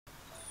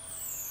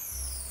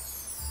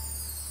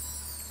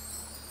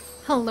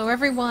Hello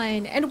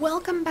everyone, and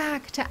welcome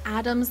back to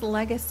Adam's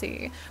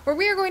Legacy, where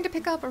we are going to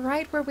pick up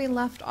right where we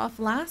left off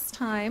last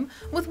time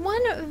with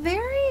one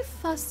very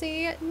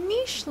fussy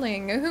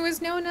nicheling who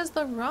is known as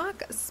the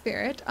Rock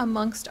Spirit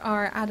amongst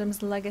our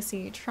Adam's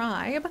Legacy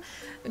tribe,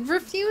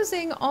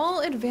 refusing all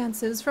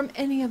advances from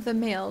any of the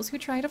males who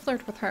try to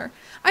flirt with her.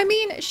 I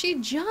mean, she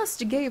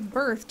just gave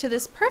birth to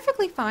this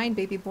perfectly fine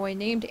baby boy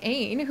named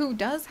Ain, who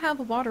does have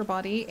a water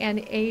body and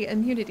A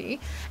immunity,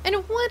 and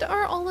what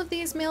are all of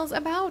these males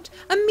about?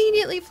 Immediately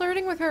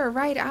flirting with her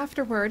right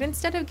afterward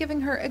instead of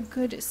giving her a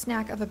good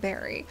snack of a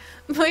berry.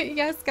 But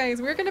yes,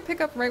 guys, we're going to pick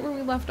up right where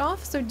we left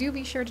off, so do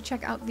be sure to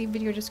check out the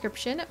video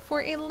description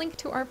for a link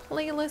to our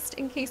playlist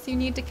in case you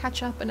need to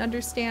catch up and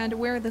understand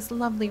where this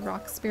lovely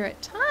rock spirit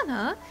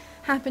Tana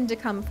happened to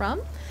come from.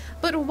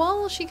 But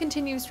while she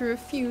continues to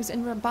refuse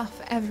and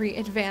rebuff every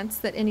advance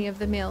that any of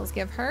the males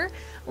give her,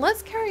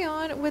 let's carry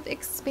on with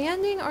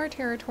expanding our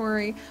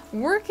territory,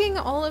 working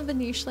all of the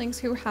nichelings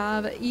who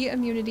have E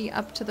immunity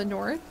up to the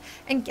north,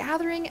 and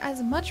gathering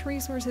as much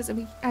resources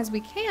as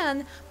we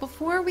can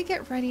before we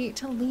get ready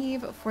to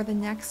leave for the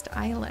next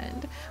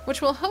island,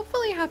 which will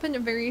hopefully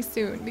happen very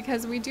soon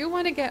because we do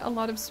want to get a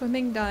lot of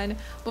swimming done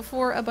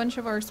before a bunch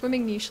of our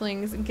swimming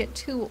nichelings get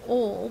too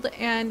old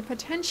and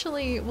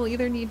potentially will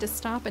either need to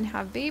stop and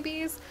have babies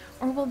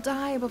or will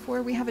die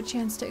before we have a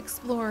chance to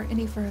explore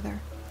any further.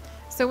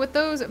 So with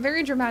those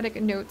very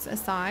dramatic notes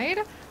aside,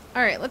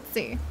 all right, let's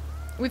see.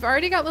 We've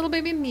already got little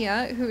baby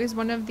Mia, who is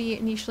one of the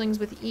nichelings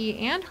with E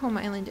and home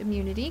island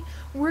immunity,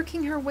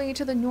 working her way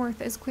to the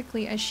north as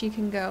quickly as she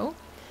can go.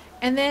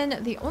 And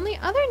then the only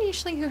other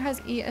nicheling who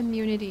has E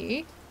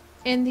immunity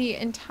in the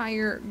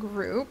entire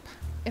group,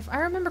 if I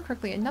remember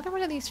correctly, another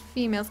one of these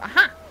females,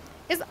 aha,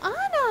 is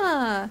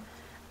Anna.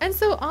 And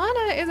so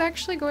Anna is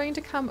actually going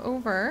to come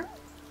over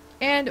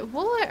and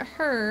we'll let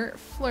her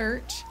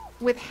flirt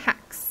with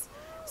Hex.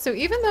 So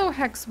even though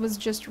Hex was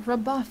just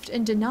rebuffed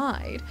and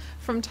denied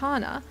from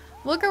Tana,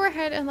 we'll go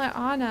ahead and let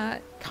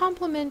Anna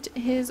compliment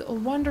his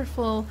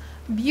wonderful,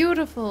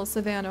 beautiful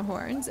Savannah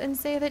horns and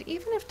say that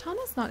even if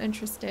Tana's not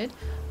interested,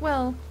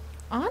 well,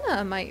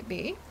 Anna might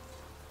be.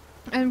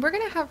 And we're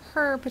gonna have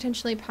her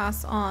potentially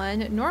pass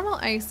on normal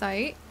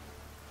eyesight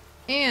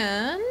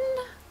and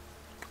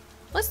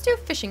let's do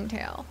fishing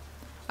tail.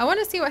 I want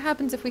to see what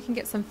happens if we can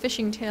get some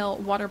fishing tail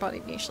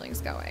water-bodied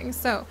nichelings going.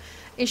 So,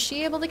 is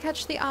she able to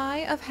catch the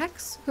eye of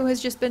Hex, who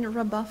has just been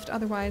rebuffed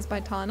otherwise by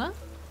Tana?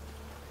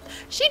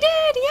 She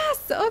did!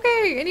 Yes!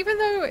 Okay! And even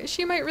though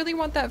she might really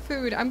want that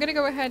food, I'm gonna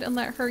go ahead and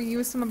let her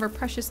use some of her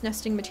precious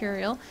nesting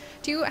material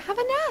to have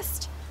a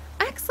nest!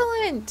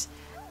 Excellent!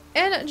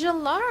 And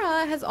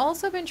Jalara has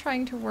also been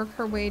trying to work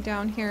her way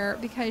down here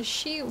because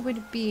she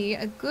would be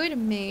a good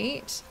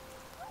mate.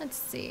 Let's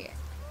see.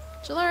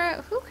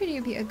 Jalara, who could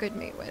you be a good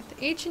mate with?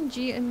 H and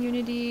G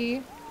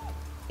immunity,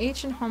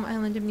 H and home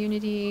island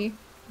immunity,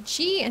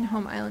 G and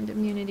home island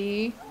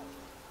immunity.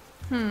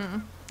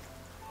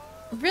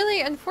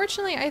 Really,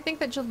 unfortunately, I think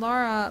that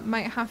Jalara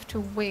might have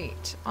to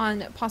wait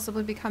on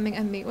possibly becoming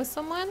a mate with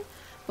someone,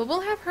 but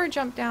we'll have her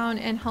jump down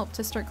and help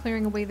to start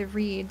clearing away the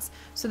reeds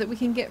so that we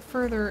can get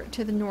further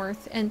to the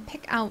north and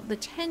pick out the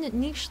 10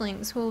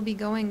 nichelings who will be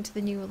going to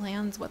the new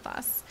lands with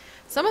us.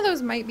 Some of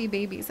those might be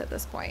babies at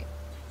this point.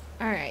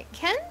 Alright,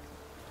 Ken?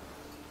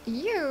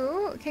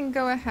 You can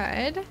go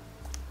ahead.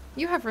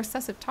 You have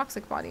recessive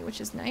toxic body, which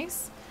is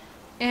nice.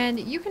 And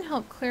you can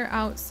help clear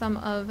out some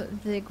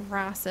of the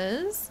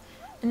grasses.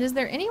 And is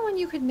there anyone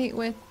you could mate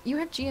with? You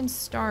have G and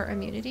star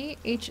immunity,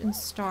 H and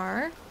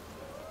star,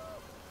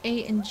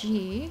 A and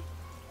G.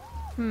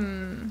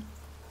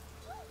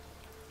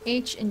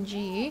 H and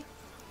G.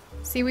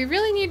 See, we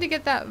really need to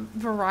get that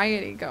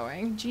variety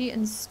going. G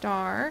and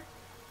star.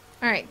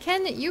 Alright,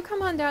 Ken, you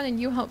come on down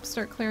and you help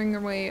start clearing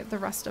away the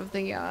rest of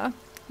the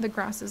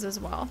grasses as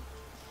well.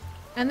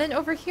 And then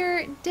over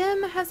here,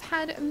 Dim has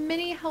had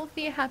many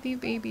healthy, happy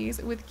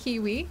babies with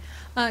Kiwi.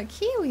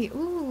 Kiwi,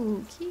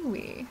 ooh,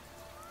 Kiwi.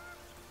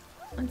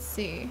 Let's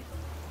see.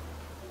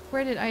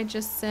 Where did I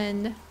just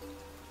send?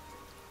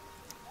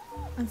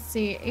 Let's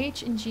see,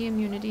 H and G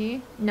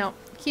immunity. No,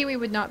 Kiwi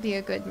would not be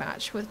a good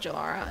match with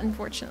Jalara,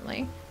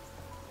 unfortunately.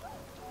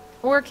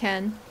 Or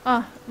Ken.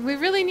 We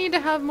really need to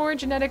have more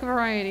genetic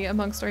variety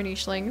amongst our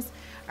nichelings.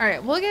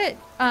 Alright, we'll get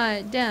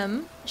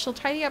Dem. She'll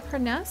tidy up her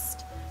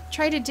nest,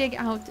 try to dig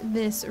out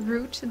this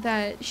root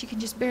that she can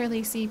just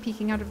barely see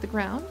peeking out of the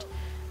ground.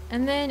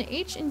 And then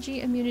H and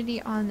G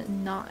immunity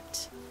on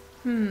Knot.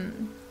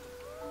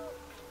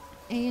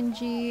 A and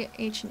G,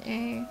 H and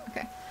A.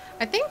 Okay.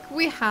 I think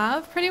we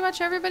have pretty much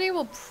everybody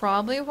we'll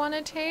probably want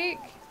to take.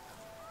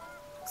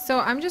 So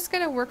I'm just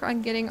going to work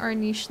on getting our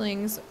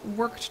nichelings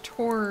worked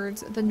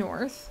towards the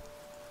north.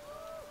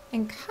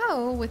 And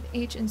Ko with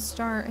H and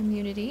star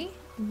immunity,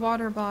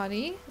 water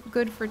body,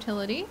 good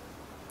fertility,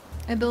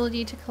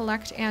 ability to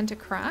collect and to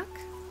crack.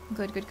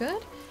 Good, good,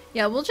 good.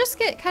 Yeah, we'll just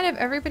get kind of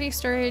everybody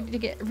started to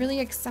get really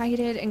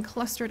excited and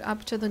clustered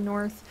up to the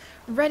north,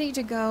 ready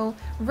to go,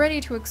 ready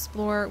to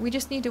explore. We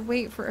just need to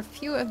wait for a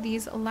few of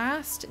these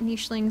last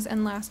nichelings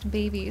and last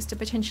babies to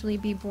potentially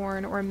be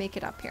born or make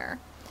it up here.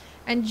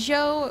 And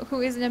Joe,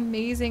 who is an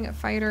amazing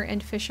fighter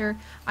and fisher,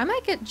 I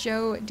might get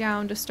Joe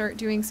down to start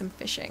doing some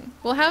fishing.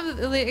 We'll have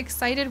the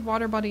excited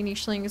water body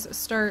nichelings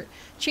start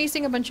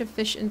chasing a bunch of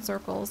fish in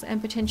circles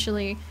and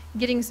potentially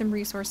getting some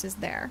resources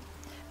there.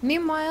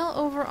 Meanwhile,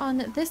 over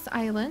on this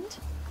island,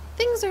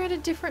 things are at a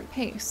different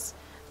pace.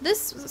 This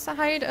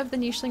side of the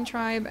nicheling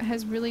tribe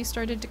has really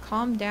started to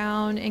calm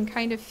down and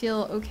kind of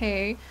feel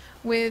okay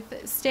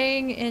with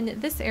staying in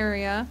this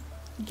area,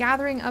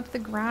 gathering up the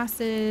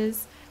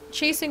grasses,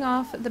 chasing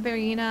off the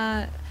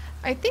Barina.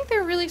 I think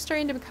they're really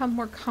starting to become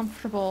more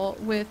comfortable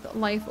with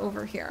life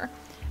over here.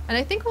 And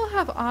I think we'll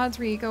have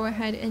Audrey go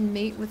ahead and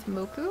mate with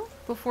Moku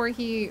before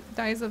he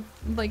dies of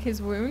like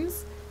his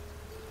wounds.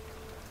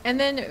 And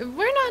then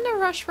we're not in a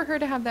rush for her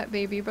to have that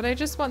baby, but I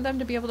just want them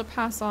to be able to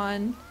pass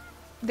on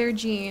their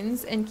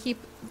genes and keep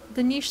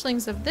the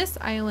nichelings of this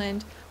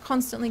island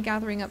constantly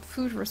gathering up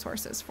food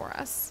resources for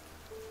us.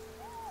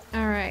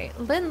 Alright,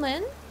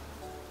 Lin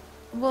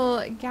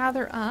will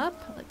gather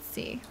up, let's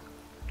see.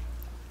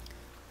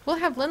 We'll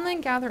have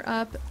Lin gather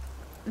up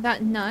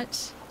that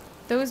nut,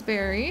 those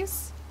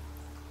berries,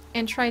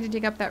 and try to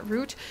dig up that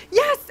root.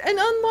 Yes! An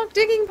unlocked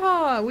digging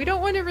paw! We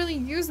don't want to really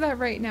use that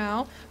right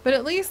now, but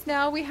at least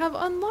now we have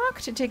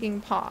unlocked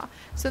digging paw.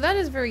 So that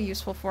is very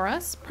useful for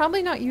us.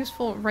 Probably not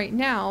useful right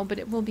now, but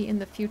it will be in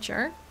the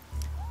future.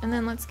 And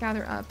then let's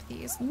gather up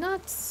these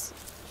nuts.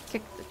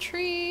 Kick the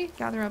tree,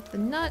 gather up the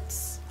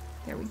nuts.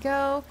 There we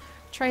go.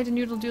 Try to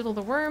noodle doodle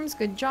the worms.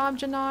 Good job,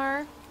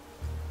 Jannar.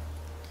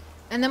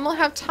 And then we'll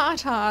have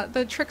Tata,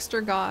 the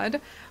trickster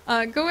god,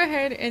 go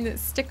ahead and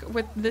stick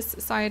with this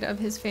side of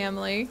his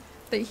family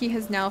that he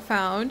has now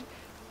found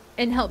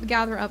and help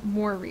gather up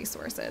more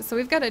resources. So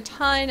we've got a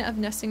ton of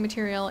nesting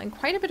material and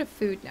quite a bit of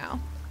food now.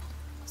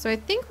 So I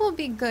think we'll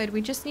be good. We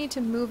just need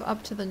to move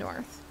up to the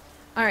north.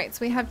 Alright,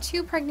 so we have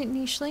 2 pregnant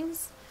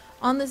nichelings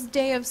on this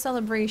day of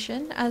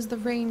celebration as the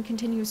rain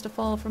continues to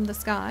fall from the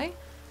sky.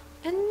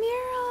 And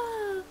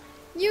Mira!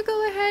 You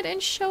go ahead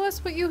and show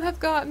us what you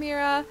have got,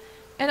 Mira.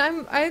 And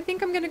I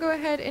think I'm gonna go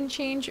ahead and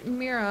change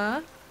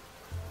Mira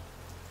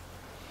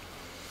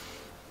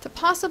to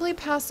possibly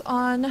pass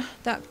on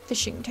that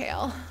fishing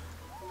tail.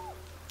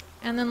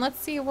 And then let's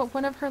see what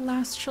one of her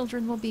last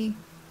children will be.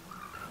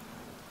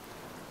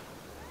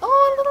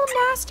 Oh, a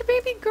little master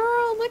baby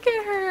girl, look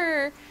at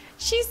her.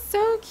 She's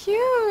so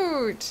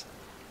cute.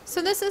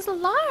 So this is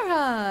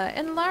Lara.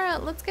 And Lara,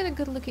 let's get a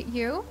good look at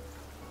you.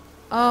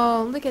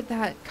 Oh, look at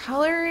that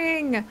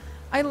coloring.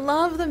 I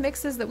love the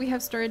mixes that we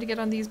have started to get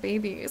on these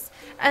babies.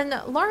 And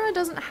Lara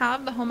doesn't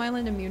have the home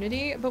island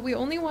immunity, but we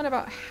only want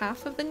about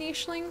half of the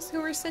nichelings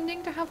who we're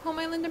sending to have home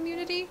island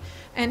immunity,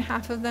 and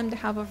half of them to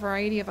have a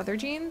variety of other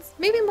genes.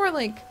 Maybe more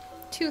like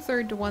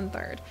 2/3 to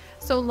 1/3.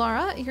 So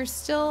Lara, you're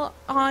still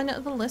on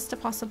the list to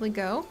possibly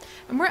go.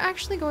 And we're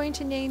actually going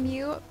to name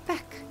you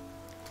Beck,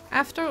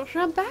 after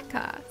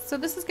Rebecca. So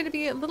this is going to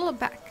be little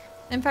Beck.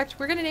 In fact,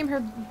 we're going to name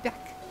her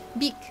Beck.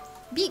 Beak.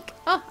 Beak.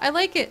 Oh, I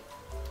like it.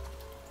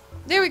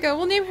 There we go,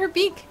 we'll name her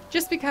Beak,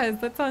 just because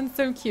that sounds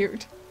so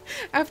cute.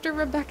 After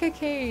Rebecca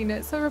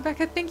Kane. So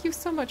Rebecca, thank you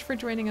so much for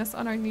joining us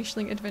on our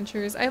nicheling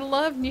adventures. I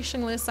love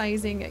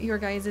nicheling-sizing your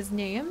guys'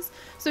 names,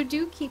 so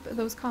do keep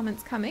those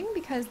comments coming,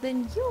 because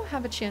then you'll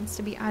have a chance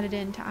to be added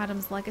into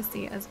Adam's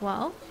legacy as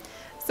well.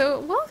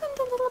 So welcome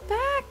to little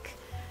Beck!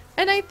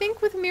 And I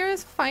think with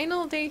Mira's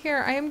final day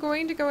here, I am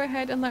going to go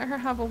ahead and let her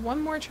have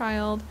one more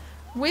child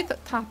with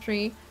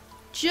Tapri,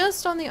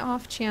 just on the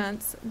off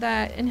chance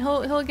that, and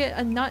he'll get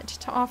a nut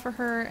to offer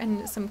her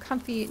and some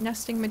comfy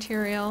nesting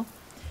material.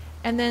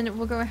 And then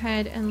we'll go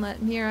ahead and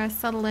let Mira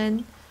settle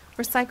in,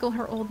 recycle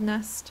her old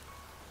nest,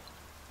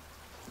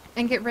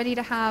 and get ready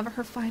to have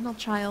her final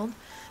child,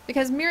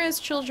 because Mira's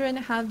children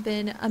have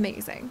been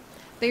amazing.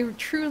 They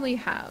truly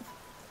have.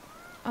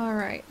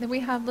 Alright, then we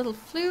have little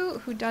Flu,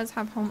 who does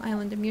have home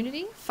island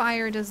immunity.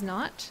 Fire does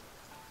not.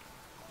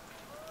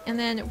 And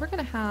then we're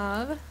gonna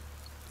have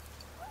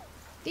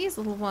these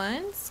little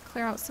ones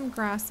clear out some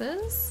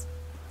grasses.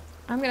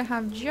 I'm gonna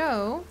have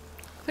Joe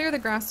clear the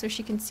grass so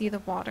she can see the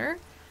water.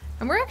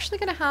 And we're actually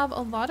gonna have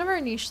a lot of our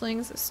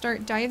nichelings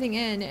start diving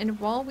in, and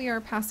while we are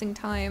passing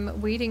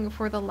time waiting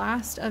for the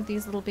last of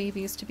these little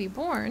babies to be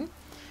born,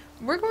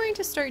 we're going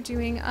to start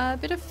doing a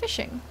bit of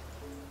fishing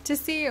to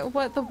see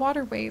what the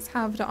waterways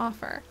have to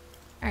offer.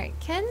 Alright,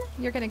 Ken,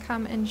 you're gonna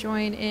come and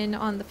join in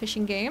on the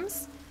fishing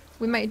games.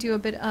 We might do a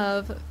bit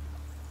of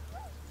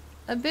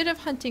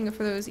hunting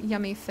for those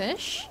yummy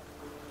fish.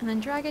 And then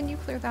Dragon, you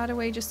clear that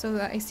away just so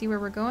that I see where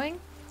we're going.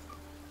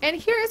 And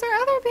here's our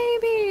other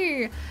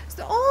baby!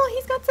 So, oh,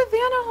 he's got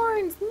Savannah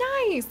horns!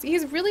 Nice!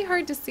 He's really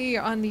hard to see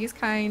on these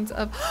kinds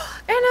of...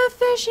 and a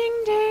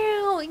fishing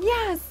tail!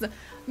 Yes!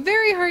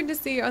 Very hard to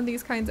see on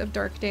these kinds of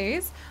dark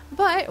days.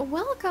 But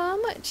welcome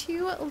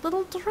to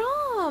Little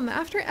Drum,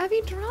 after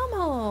Evie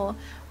Drummel.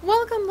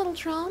 Welcome, Little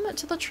Drum,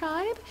 to the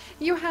tribe.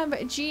 You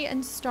have G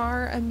and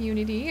Star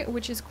immunity,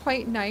 which is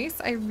quite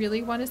nice. I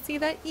really want to see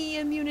that E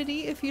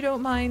immunity, if you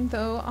don't mind,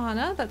 though,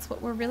 Anna. That's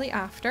what we're really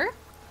after.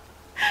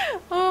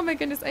 Oh my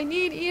goodness, I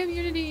need E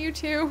immunity, you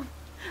two.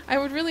 I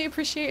would really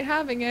appreciate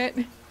having it.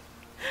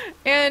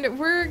 And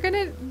we're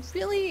gonna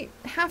really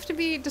have to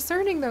be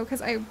discerning though,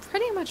 because I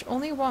pretty much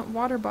only want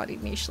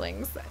water-bodied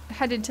nichelings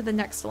headed to the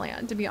next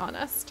land, to be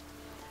honest.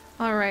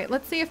 Alright,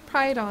 let's see if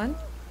Prydon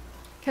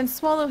can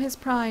swallow his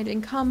pride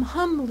and come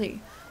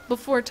humbly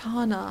before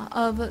Tana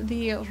of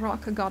the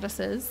rock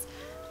goddesses,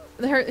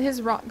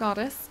 his rock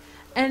goddess,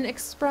 and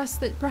express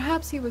that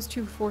perhaps he was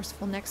too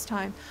forceful next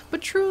time,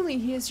 but truly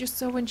he is just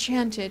so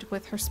enchanted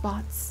with her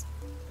spots.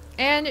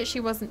 And she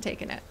wasn't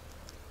taking it.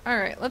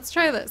 Alright, let's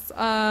try this.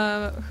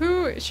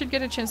 Who should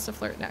get a chance to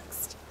flirt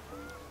next?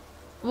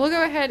 We'll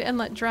go ahead and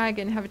let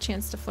Dragon have a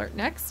chance to flirt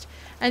next.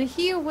 And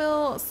he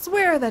will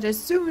swear that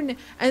as soon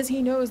as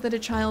he knows that a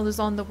child is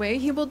on the way,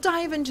 he will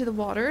dive into the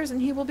waters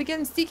and he will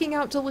begin seeking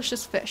out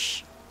delicious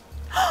fish.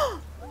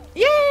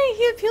 Yay!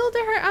 He appealed to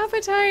her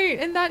appetite!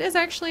 And that is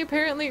actually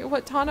apparently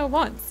what Tana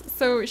wants.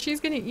 So she's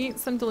gonna eat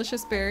some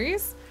delicious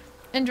berries.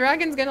 And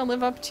Dragon's gonna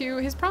live up to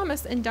his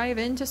promise and dive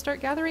in to start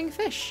gathering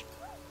fish.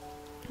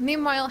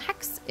 Meanwhile,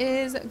 Hex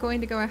is going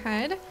to go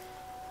ahead,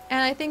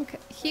 and I think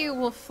he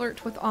will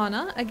flirt with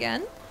Anna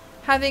again,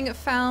 having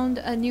found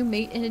a new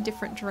mate in a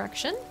different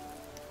direction.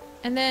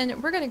 And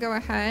then we're going to go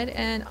ahead,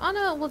 and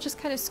Anna will just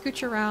kind of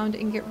scooch around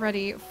and get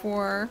ready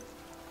for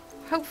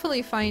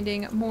hopefully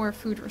finding more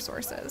food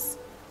resources.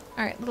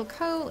 Alright, little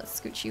Ko, let's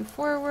scooch you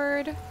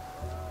forward.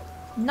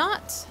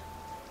 Not.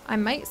 I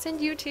might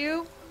send you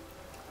to.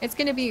 It's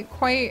going to be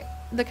quite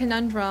the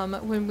conundrum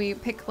when we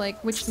pick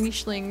like which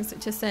nichelings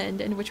to send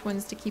and which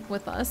ones to keep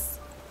with us.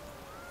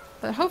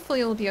 But hopefully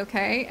it'll be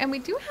okay. And we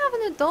do have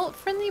an adult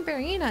friendly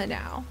Barina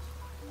now.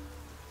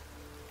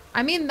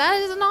 I mean, that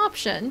is an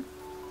option.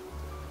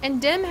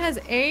 And Dim has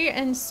A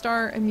and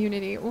star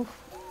immunity.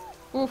 Oof.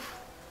 Oof.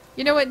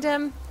 You know what,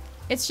 Dim?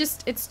 It's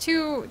just, it's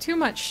too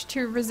much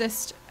to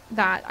resist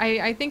that.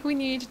 I think we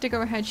need to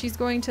go ahead. She's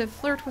going to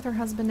flirt with her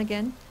husband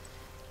again.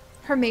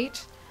 Her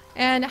mate.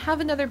 And have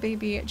another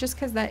baby just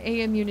because that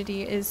A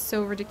immunity is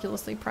so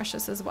ridiculously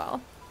precious as well.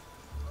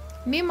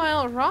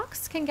 Meanwhile,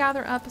 Rox can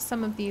gather up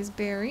some of these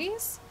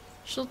berries.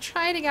 She'll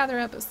try to gather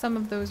up some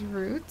of those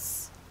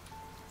roots.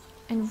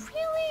 And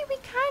really, we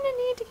kind of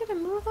need to get a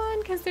move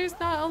on because there's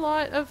not a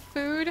lot of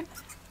food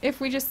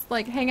if we just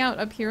like hang out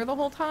up here the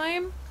whole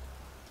time.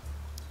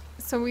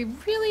 So we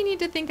really need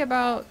to think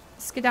about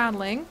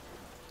skedaddling.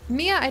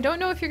 Mia, I don't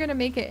know if you're going to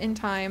make it in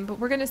time, but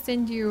we're going to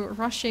send you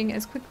rushing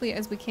as quickly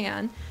as we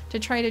can to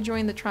try to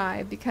join the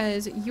tribe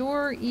because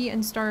your E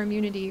and star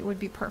immunity would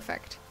be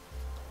perfect.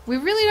 We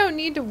really don't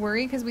need to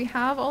worry because we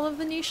have all of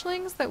the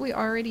nichelings that we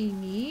already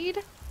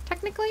need,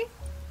 technically.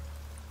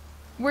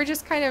 We're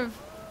just kind of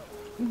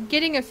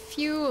getting a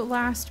few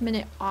last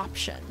minute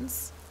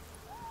options.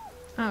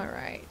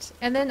 Alright,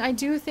 and then I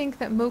do think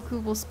that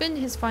Moku will spend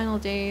his final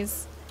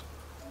days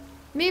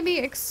maybe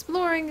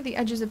exploring the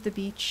edges of the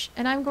beach,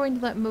 and I'm going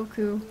to let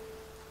Moku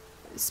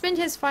spend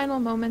his final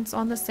moments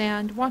on the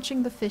sand,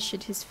 watching the fish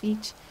at his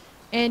feet,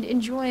 and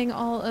enjoying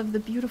all of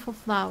the beautiful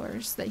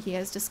flowers that he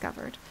has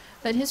discovered,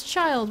 that his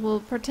child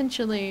will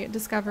potentially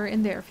discover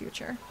in their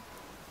future.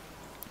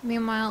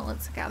 Meanwhile,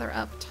 let's gather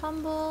up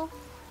Tumble.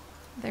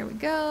 There we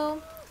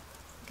go.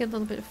 Get a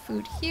little bit of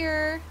food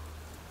here.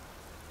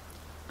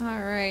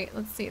 Alright,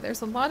 let's see.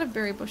 There's a lot of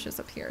berry bushes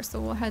up here, so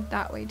we'll head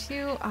that way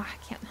too. Ah, I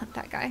can't hunt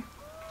that guy.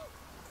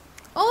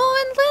 Oh,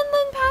 and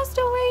Linlin passed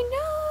away.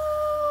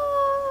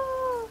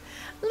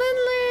 No!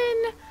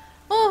 Linlin!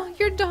 Oh,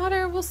 your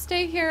daughter will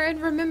stay here and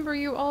remember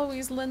you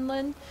always,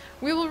 Linlin.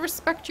 We will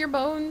respect your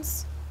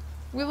bones.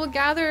 We will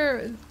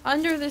gather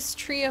under this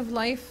tree of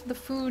life the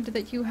food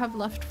that you have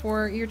left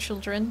for your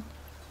children.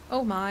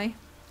 Oh my.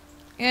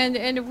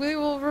 And we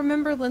will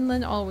remember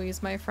Linlin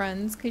always, my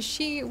friends, because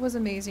she was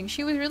amazing.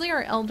 She was really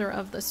our elder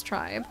of this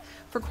tribe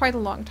for quite a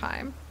long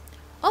time.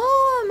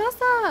 Oh,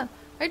 Messa!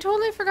 I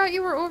totally forgot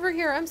you were over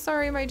here. I'm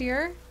sorry, my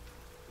dear.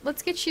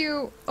 Let's get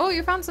you... Oh,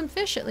 you found some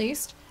fish at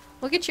least.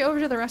 We'll get you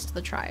over to the rest of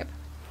the tribe.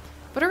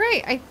 But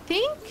alright, I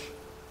think,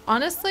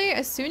 honestly,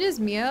 as soon as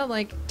Mia,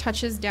 like,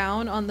 touches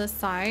down on this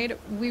side,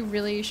 we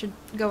really should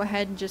go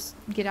ahead and just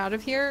get out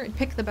of here and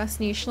pick the best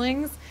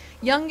nichelings,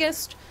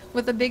 youngest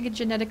with a big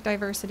genetic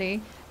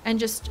diversity, and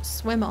just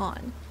swim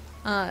on.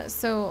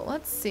 So,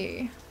 let's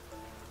see.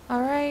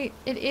 Alright,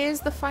 it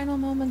is the final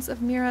moments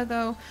of Mira,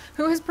 though,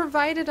 who has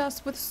provided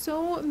us with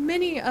so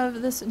many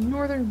of this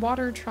Northern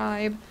Water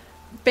Tribe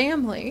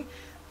family.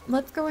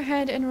 Let's go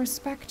ahead and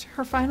respect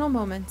her final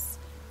moments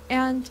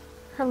and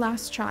her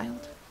last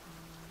child.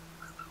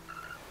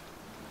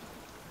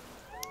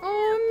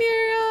 Oh,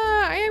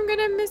 Mira, I am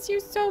gonna miss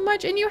you so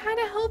much. And you had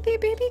a healthy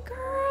baby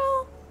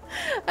girl.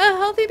 A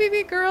healthy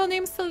baby girl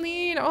named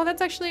Celine. Oh,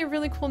 that's actually a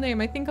really cool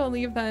name. I think I'll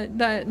leave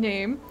that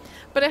name.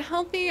 But a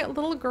healthy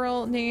little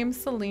girl named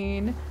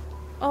Celine.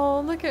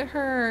 Oh, look at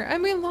her.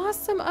 And we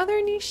lost some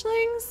other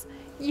nichelings?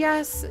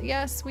 Yes,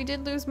 yes, we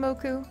did lose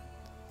Moku.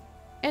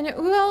 And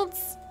who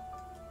else?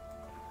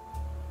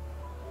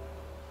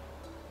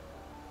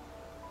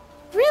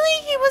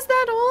 Really? He was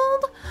that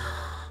old?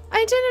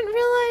 I didn't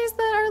realize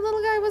that our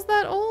little guy was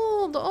that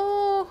old.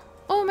 Oh,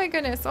 oh my goodness.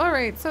 goodness. All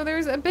right, so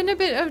there's been a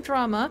bit of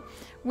drama.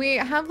 We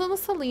have little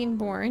Celine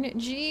born,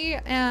 G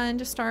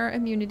and star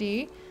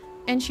immunity,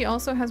 and she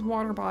also has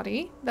water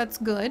body. That's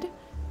good.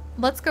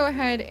 Let's go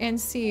ahead and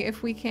see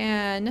if we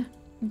can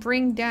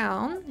bring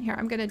down. Here,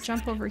 I'm gonna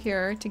jump over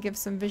here to give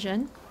some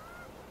vision.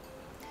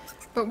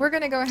 But we're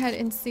gonna go ahead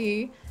and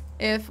see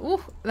if,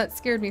 ooh, that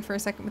scared me for a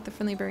second with the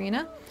friendly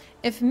Barina.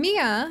 If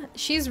Mia,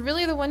 she's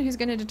really the one who's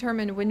gonna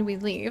determine when we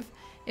leave.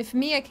 If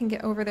Mia can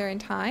get over there in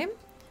time.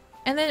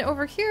 And then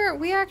over here,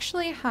 we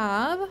actually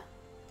have,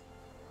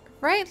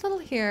 right little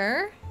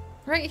here,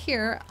 right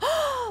here.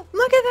 Oh,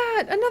 look at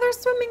that, another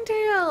swimming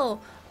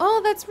tail.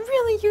 Oh, that's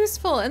really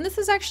useful. And this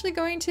is actually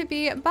going to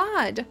be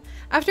Bad,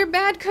 after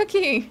Bad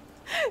Cookie.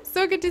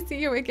 So good to see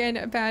you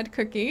again, Bad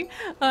Cookie.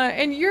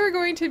 And you're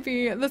going to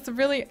be this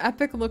really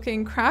epic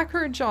looking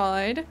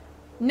cracker-jawed,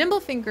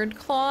 nimble-fingered,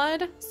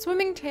 clawed,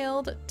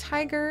 swimming-tailed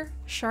tiger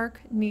shark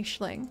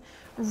nicheling,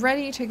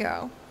 ready to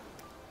go.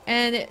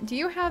 And do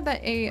you have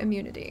that A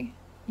immunity?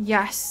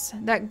 Yes,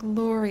 that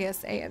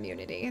glorious A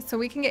immunity. So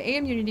we can get A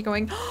immunity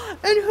going.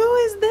 And who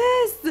is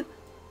this?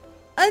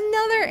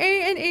 Another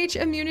A and H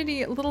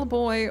immunity little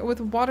boy with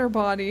water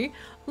body.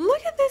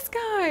 Look at this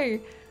guy.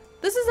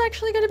 This is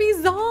actually going to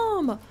be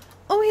Zom.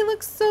 Oh, he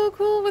looks so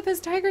cool with his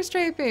tiger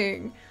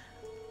striping.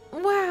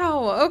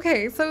 Wow.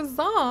 Okay, so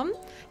Zom,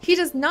 he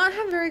does not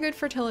have very good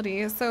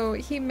fertility, so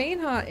he may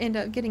not end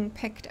up getting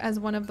picked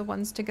as one of the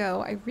ones to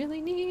go. I really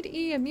need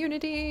E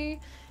immunity.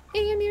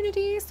 A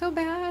immunity, so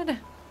bad.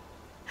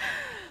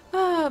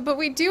 But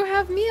we do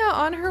have Mia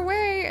on her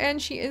way,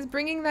 and she is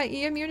bringing that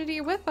E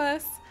immunity with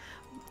us.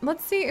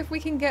 Let's see if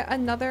we can get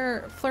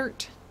another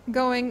flirt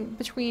going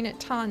between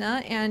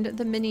Tana and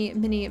the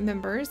mini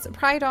members.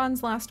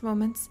 Prydon's last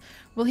moments.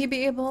 Will he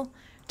be able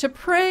to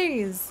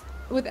praise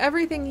with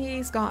everything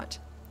he's got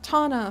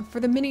Tana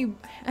for the many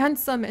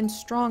handsome and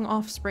strong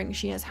offspring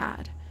she has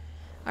had?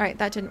 Alright,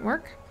 that didn't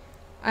work.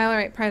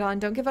 Alright, Prydon,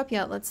 don't give up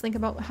yet. Let's think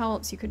about how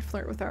else you could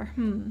flirt with her.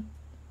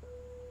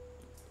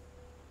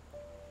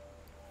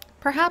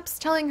 Perhaps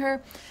telling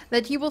her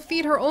that you will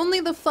feed her only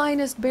the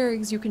finest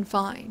berries you can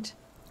find.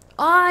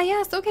 Ah,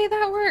 yes, okay,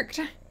 that worked.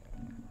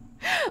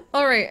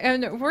 Alright,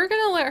 and we're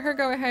gonna let her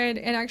go ahead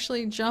and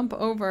actually jump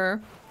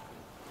over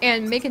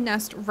and make a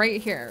nest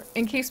right here.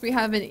 In case we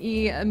have an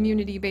E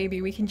immunity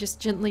baby, we can just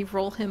gently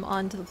roll him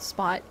onto the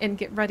spot and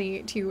get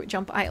ready to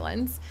jump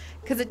islands.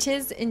 Because it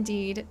is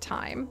indeed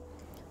time.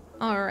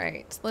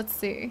 Alright, let's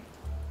see.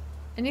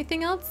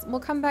 Anything else? We'll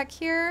come back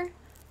here.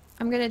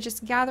 I'm gonna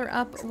just gather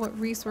up what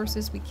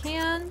resources we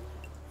can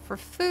for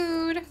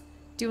food,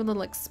 do a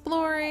little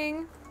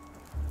exploring,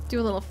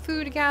 do a little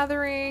food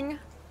gathering.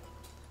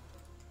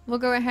 We'll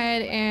go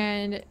ahead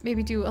and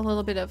maybe do a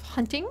little bit of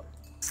hunting.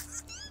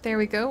 There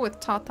we go with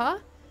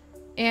Tata.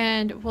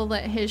 And we'll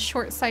let his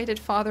short-sighted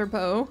father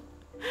Bo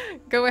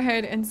go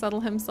ahead and settle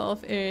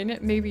himself in,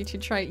 maybe to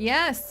try.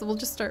 Yes, we'll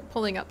just start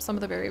pulling up some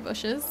of the berry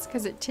bushes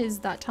because it is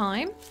that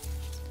time.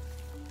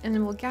 And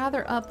then we'll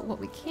gather up what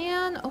we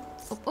can.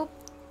 Oh.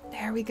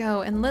 There we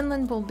go. And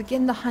Linlin will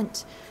begin the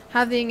hunt,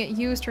 having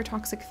used her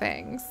toxic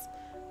fangs.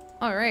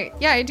 Alright.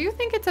 Yeah, I do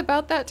think it's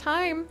about that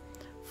time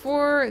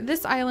for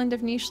this island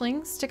of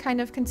nichelings to kind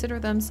of consider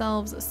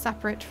themselves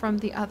separate from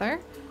the other.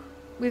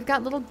 We've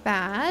got little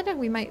Bad.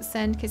 We might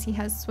send because he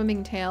has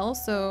swimming tail,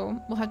 so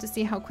we'll have to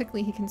see how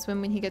quickly he can swim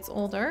when he gets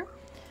older.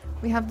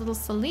 We have little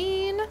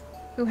Celine,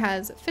 who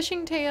has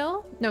fishing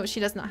tail. No, she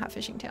does not have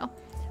fishing tail.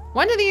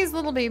 One of these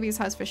little babies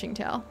has fishing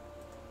tail.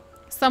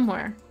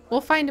 Somewhere.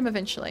 We'll find him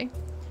eventually.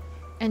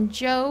 And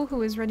Joe,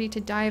 who is ready to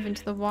dive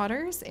into the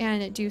waters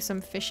and do some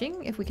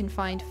fishing, if we can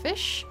find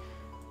fish,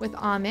 with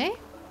Ame.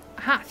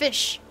 Aha,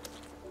 fish!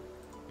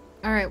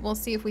 Alright, we'll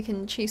see if we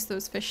can chase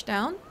those fish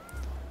down.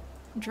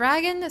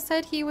 Dragon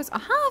said he was...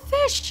 Aha,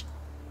 fish!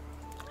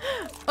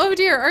 Oh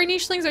dear, our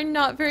nichelings are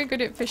not very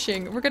good at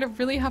fishing. We're gonna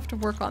really have to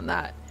work on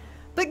that.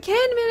 But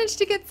Ken managed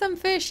to get some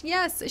fish.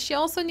 Yes, she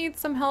also needs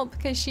some help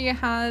because she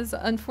has,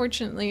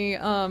 unfortunately,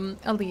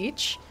 a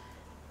leech.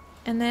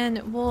 And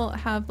then we'll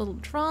have little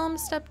Drum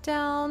step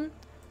down.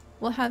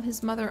 We'll have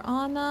his mother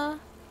Anna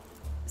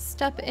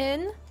step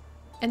in.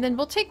 And then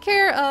we'll take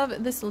care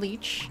of this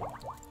leech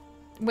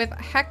with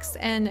Hex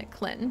and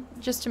Clin,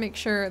 just to make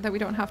sure that we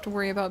don't have to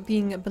worry about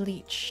being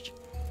bleached.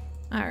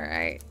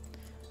 Alright.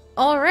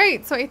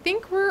 Alright, so I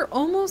think we're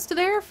almost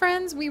there,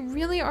 friends. We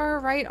really are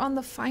right on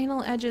the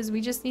final edges.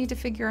 We just need to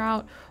figure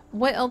out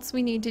what else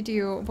we need to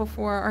do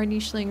before our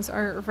nichelings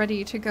are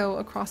ready to go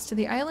across to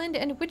the island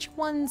and which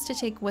ones to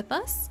take with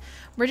us.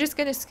 We're just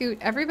going to scoot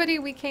everybody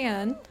we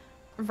can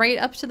right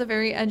up to the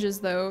very edges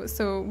though,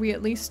 so we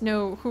at least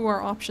know who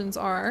our options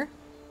are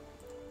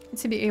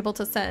to be able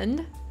to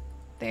send.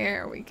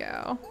 There we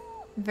go.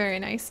 Very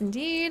nice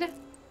indeed.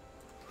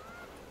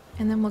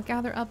 And then we'll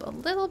gather up a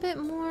little bit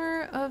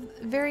more of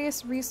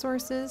various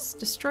resources,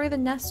 destroy the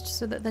nest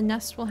so that the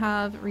nest will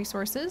have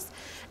resources.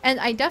 And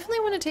I definitely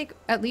want to take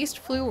at least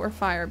Flu or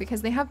Fire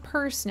because they have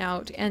Purr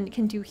Snout and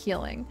can do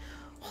healing.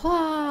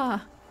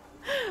 Wah!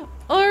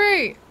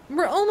 Alright,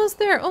 we're almost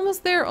there,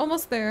 almost there,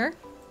 almost there.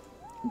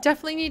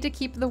 definitely need to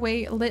keep the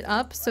way lit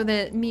up so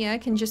that Mia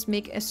can just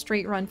make a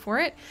straight run for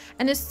it.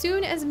 And as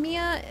soon as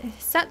Mia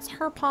sets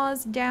her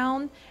paws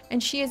down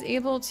and she is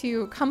able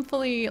to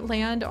comfortably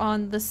land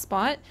on the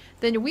spot,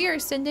 then we are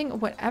sending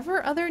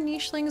whatever other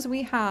nichelings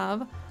we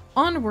have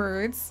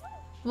onwards.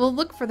 We'll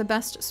look for the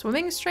best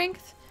swimming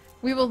strength.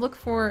 We will look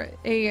for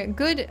a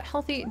good,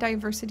 healthy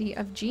diversity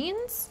of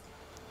genes.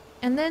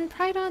 And then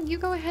Prydon, you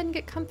go ahead and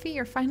get comfy.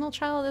 Your final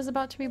child is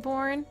about to be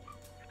born.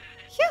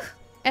 Phew!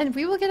 And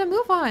we will get a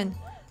move on.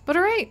 But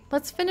alright,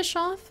 let's finish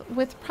off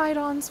with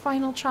Prydon's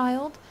final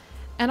child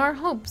and our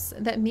hopes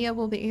that Mia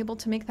will be able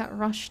to make that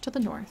rush to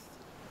the north.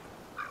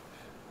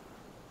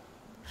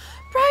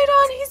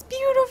 Prydon, he's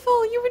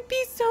beautiful! You would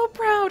be so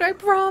proud, I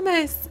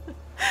promise!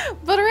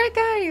 But alright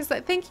guys,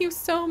 thank you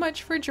so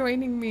much for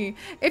joining me.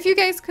 If you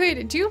guys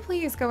could, do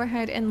please go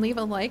ahead and leave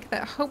a like.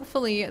 That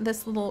hopefully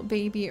this little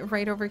baby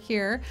right over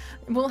here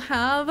will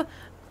have...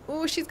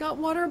 Oh, she's got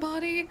water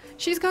body,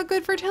 she's got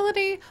good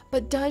fertility,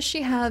 but does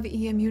she have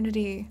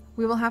E-immunity?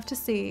 We will have to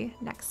see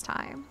next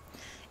time.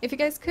 If you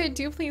guys could,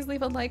 do please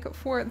leave a like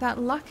for that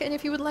luck, and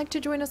if you would like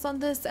to join us on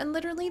this and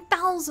literally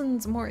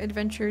thousands more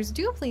adventures,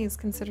 do please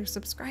consider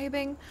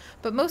subscribing.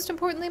 But most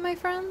importantly, my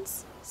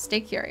friends,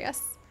 stay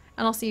curious.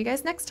 And I'll see you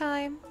guys next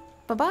time.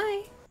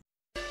 Bye-bye!